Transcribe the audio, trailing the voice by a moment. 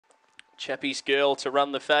Chappie's Girl to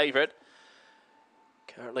run the favourite.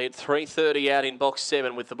 Currently at 3:30 out in box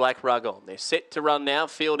 7 with the black rug on. They're set to run now.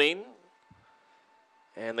 Field in.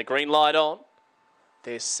 And the green light on.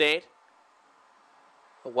 They're set.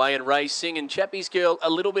 Away and racing, and Chappie's Girl a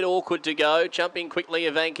little bit awkward to go. Jumping quickly,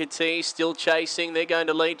 Ivanka T still chasing. They're going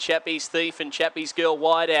to lead Chappie's Thief and Chappie's Girl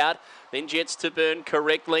wide out. Then Jets to Burn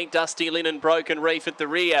correctly. Dusty Linen, Broken Reef at the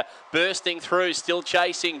rear. Bursting through, still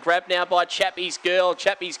chasing. Grabbed now by Chappie's Girl.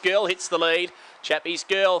 Chappie's Girl hits the lead. Chappie's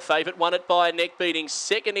Girl, favourite, won it by a neck beating.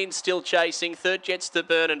 Second in, still chasing. Third, Jets to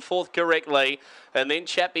Burn, and fourth correctly. And then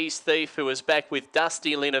Chappie's Thief, who was back with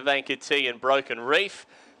Dusty Linen, Ivanka T and Broken Reef.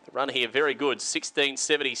 The run here very good,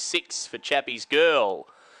 16.76 for Chappie's Girl.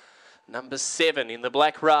 Number 7 in the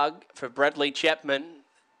black rug for Bradley Chapman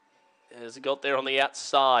has got there on the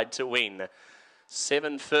outside to win.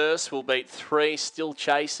 7 first will beat 3, still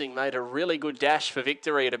chasing. Made a really good dash for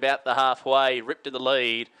victory at about the halfway. Ripped to the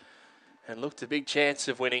lead and looked a big chance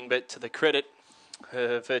of winning, but to the credit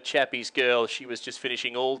of Chappie's Girl, she was just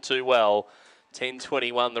finishing all too well.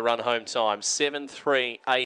 10.21 the run home time, 7.38.